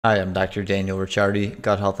Hi, I'm Dr. Daniel Ricciardi,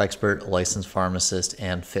 gut health expert, licensed pharmacist,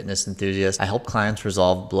 and fitness enthusiast. I help clients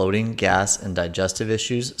resolve bloating, gas, and digestive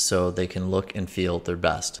issues so they can look and feel their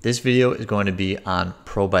best. This video is going to be on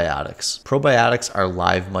probiotics. Probiotics are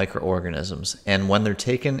live microorganisms, and when they're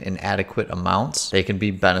taken in adequate amounts, they can be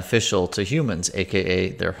beneficial to humans, aka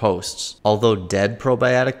their hosts. Although dead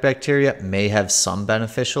probiotic bacteria may have some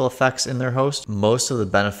beneficial effects in their host, most of the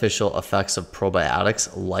beneficial effects of probiotics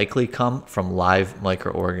likely come from live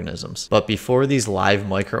microorganisms. But before these live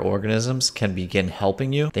microorganisms can begin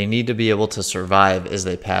helping you, they need to be able to survive as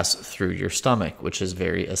they pass through your stomach, which is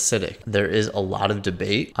very acidic. There is a lot of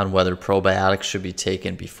debate on whether probiotics should be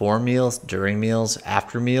taken before meals, during meals,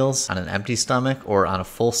 after meals, on an empty stomach, or on a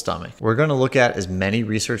full stomach. We're going to look at as many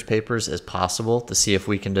research papers as possible to see if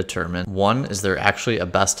we can determine: 1, is there actually a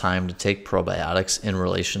best time to take probiotics in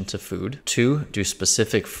relation to food? 2, do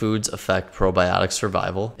specific foods affect probiotic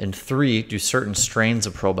survival? And 3, do certain strains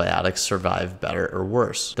of probiotics survive better or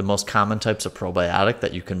worse? The most common types of probiotic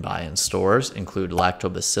that you can buy in stores include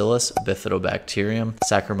lactobacillus, bifidobacterium,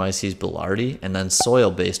 Saccharomyces boulardii, and then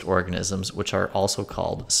soil-based organisms, which are also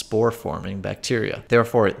called spore-forming bacteria.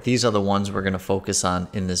 Therefore, these are the ones we're going to focus on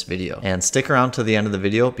in this video. And stick around to the end of the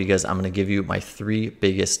video because I'm going to give you my 3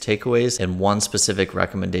 biggest takeaways and 1 specific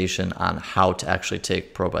recommendation on how to actually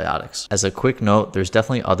take probiotics. As a quick note, there's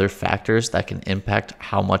definitely other factors that can impact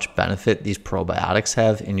how much benefit these probiotics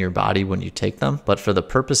have in your body when you take them, but for the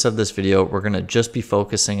purpose of this video, we're going to just be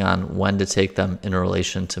focusing on when to take them in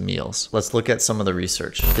relation to meals. Let's look at some of the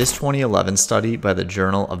research. This 2011 study by the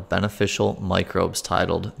Journal of Beneficial Microbes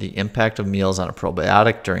titled "The Impact of Meals on a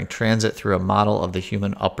Probiotic During Transit Through a Model of the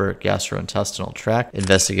Human Upper Gastrointestinal Tract"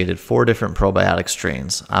 investigated 4 different probiotic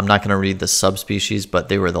strains. I'm not going to read the subspecies, but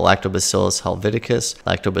they were the Lactobacillus helveticus,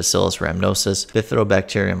 Lactobacillus rhamnosus,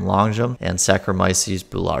 Bifidobacterium longum, and Saccharomyces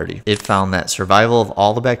boulardii. It found that survival of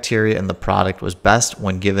all the bacteria in the product was best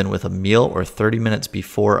when given with a meal or 30 minutes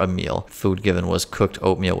before a meal. Food given was cooked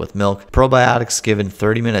oatmeal with milk. Probiotics given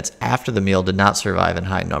 30 minutes after the meal did not survive in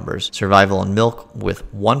high numbers. Survival in milk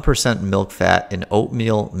with 1% milk fat and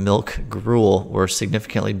oatmeal milk gruel were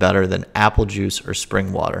significantly better than apple juice or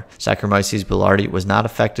spring water. Saccharomyces boulardii was not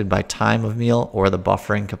affected by time of meal or the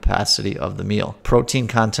buffering capacity of the meal. Protein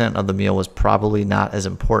content of the meal was probably not as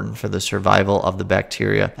important for the survival of the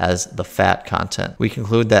bacteria as the fat content. We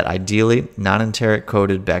conclude that ideally, non-enteric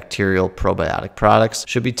coated bacterial probiotic products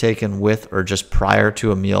should be taken with or just prior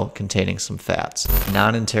to a meal containing some fats.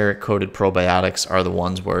 Non-enteric coated probiotics are the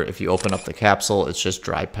ones where if you open up the capsule, it's just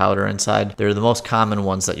dry powder inside. They're the most common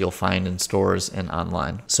ones that you'll find in stores and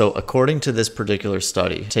online. So according to this particular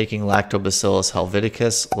study, taking Lactobacillus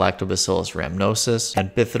helveticus, Lactobacillus rhamnosus,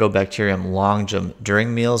 and Bifidobacterium longum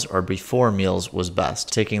during meals or before meals was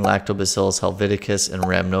best. Taking Lactobacillus helveticus and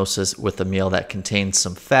rhamnosus with a meal that contained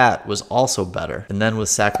some fat was also better. And then with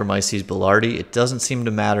Saccharomyces boulardii, it doesn't seem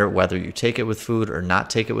to matter whether you take it with food or not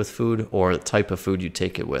take it with food, or the type of food you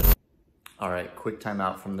take it with. All right, quick time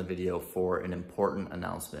out from the video for an important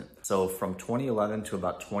announcement. So from 2011 to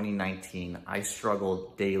about 2019, I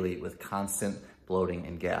struggled daily with constant bloating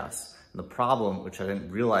and gas. And the problem, which I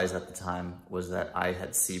didn't realize at the time, was that I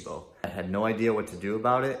had SIBO. I had no idea what to do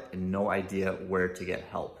about it and no idea where to get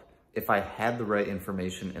help. If I had the right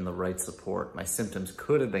information and the right support, my symptoms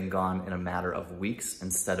could have been gone in a matter of weeks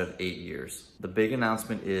instead of 8 years. The big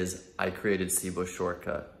announcement is I created SIBO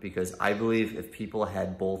Shortcut because I believe if people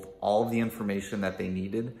had both all the information that they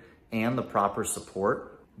needed and the proper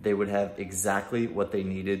support, they would have exactly what they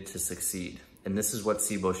needed to succeed. And this is what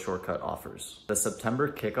SIBO Shortcut offers. The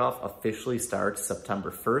September kickoff officially starts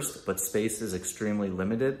September 1st, but space is extremely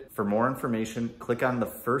limited. For more information, click on the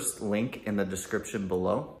first link in the description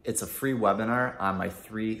below. It's a free webinar on my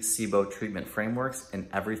 3 SIBO treatment frameworks and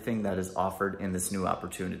everything that is offered in this new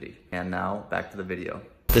opportunity. And now back to the video.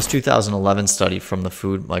 This 2011 study from the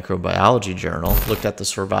Food Microbiology Journal looked at the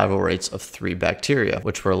survival rates of 3 bacteria,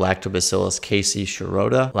 which were Lactobacillus casei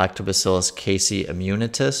shirota, Lactobacillus casei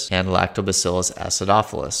immunitas, and Lactobacillus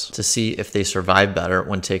acidophilus, to see if they survive better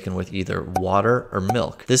when taken with either water or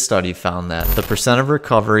milk. This study found that the percent of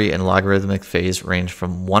recovery in logarithmic phase ranged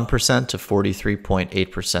from 1% to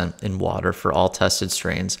 43.8% in water for all tested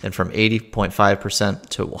strains, and from 80.5%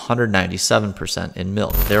 to 197% in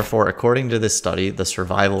milk. Therefore, according to this study, the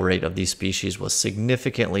survival survival rate of these species was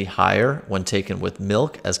significantly higher when taken with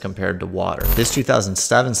milk as compared to water. This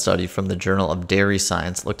 2007 study from the Journal of Dairy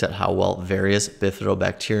Science looked at how well various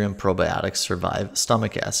bifidobacterium probiotics survive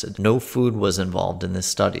stomach acid. No food was involved in this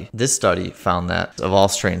study. This study found that of all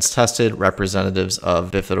strains tested, representatives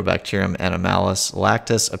of Bifidobacterium animalis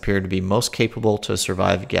lactis appeared to be most capable to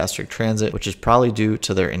survive gastric transit, which is probably due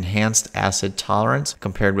to their enhanced acid tolerance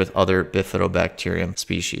compared with other Bifidobacterium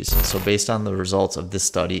species. So based on the results of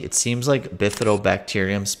this study, it seems like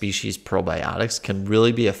Bifidobacterium species probiotics can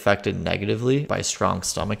really be affected negatively by strong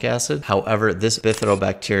stomach acid. However, this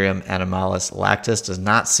Bifidobacterium animalis lactis does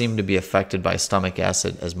not seem to be affected by stomach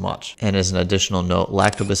acid as much. And as an additional note,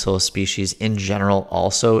 lactobacillus species in general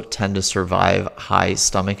also tend to survive high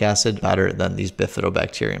stomach acid better than these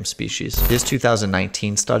Bifidobacterium species. This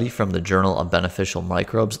 2019 study from the Journal of Beneficial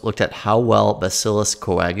Microbes looked at how well Bacillus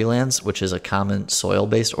coagulans, which is a common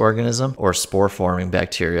soil-based organism or spore-forming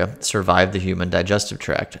bacteria, survived the human digestive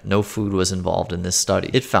tract. No food was involved in this study.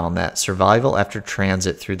 It found that survival after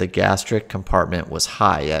transit through the gastric compartment was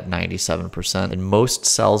high at 97%, and most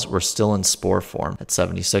cells were still in spore form at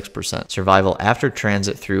 76%. Survival after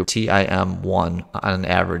transit through TIM1 on an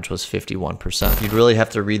average was 51%. You'd really have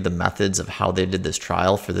to read the methods of how they did this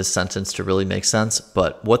trial for this sentence to really make sense,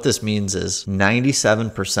 but what this means is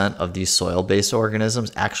 97% of these soil-based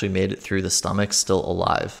organisms actually made it through the stomach still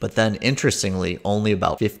alive. But then interestingly, only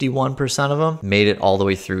about 51% of them made it all the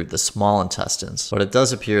way through the small intestines. But it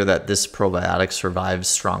does appear that this probiotic survives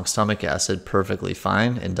strong stomach acid perfectly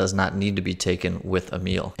fine and does not need to be taken with a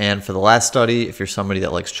meal. And for the last study, if you're somebody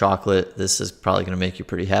that likes chocolate, this is probably going to make you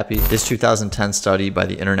pretty happy. This 2010 study by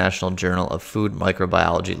the International Journal of Food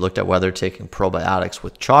Microbiology looked at whether taking probiotics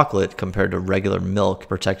with chocolate compared to regular milk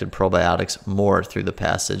protected probiotics more through the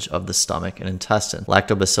passage of the stomach and intestine.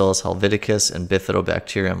 Lactobacillus helveticus and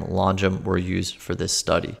Bifidobacterium longum were used for this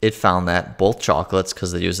study. It found that both chocolates,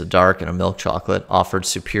 because they use a dark and a milk chocolate, offered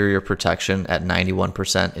superior protection at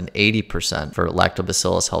 91% and 80% for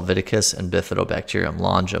Lactobacillus helveticus and Bifidobacterium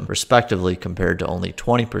longum, respectively, compared to only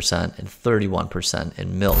 20% and 31%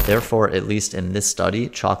 in milk. Therefore, at least in this study,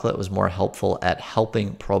 chocolate was more helpful at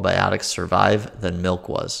helping probiotics survive than milk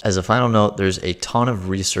was. As a final note, there's a ton of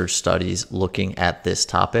research studies looking at this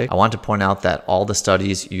topic. I want to point out that all the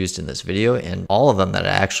studies used in this video and all of them that I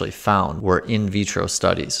actually found were in vitro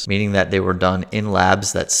studies, meaning that they were done in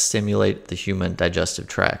labs that simulate the human digestive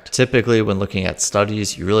tract. Typically, when looking at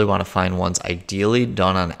studies, you really want to find ones ideally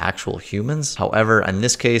done on actual humans. However, in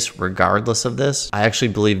this case, regardless of this, I actually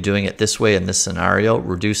believe doing it this way in this scenario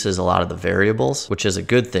reduces a lot of the variables, which is a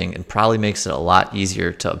good thing and probably makes it a lot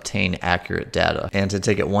easier to obtain accurate data. And to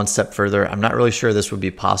take it one step further, I'm not really sure this would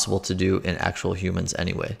be possible to do in actual humans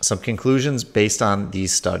anyway. Some conclusions based on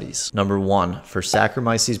these studies. Number one, for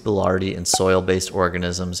Saccharomyces boulardii and soil-based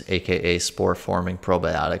organisms, aka spore-forming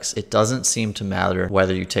probiotics, it doesn't seem to matter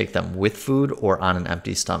whether you take them with food or on an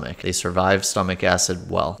empty stomach. They survive stomach acid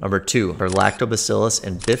well. Number two, for Lactobacillus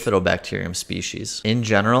and Bifidobacterium species, in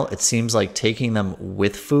general, it seems like taking them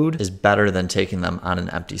with food is better than taking them on an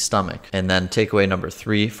empty stomach. And then takeaway number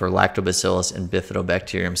three, for Lactobacillus and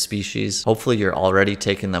Bifidobacterium species, hopefully you're already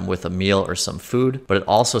taking them with a meal or some food, but it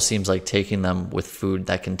also seems like taking them with food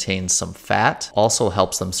that contains some fat also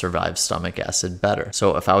helps them survive stomach acid better.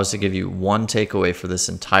 So if I was to give you one takeaway for this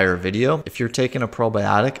entire video, if you're taking a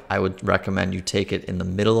probiotic, I would recommend you take it in the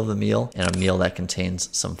middle of the meal and a meal that contains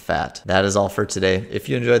some fat. That is all for today. If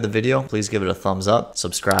you enjoyed the video, please give it a thumbs up,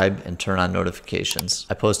 subscribe, and turn on notifications.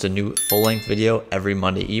 I post a new full-length video every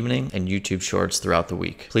Monday evening and YouTube shorts throughout the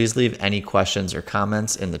week. Please leave any questions or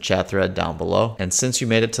comments in the chat thread down below. And since you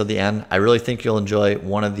made it till the end, I really think you'll enjoy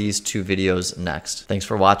one of these two videos next. Thanks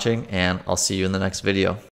for watching, and I'll see you in the next video.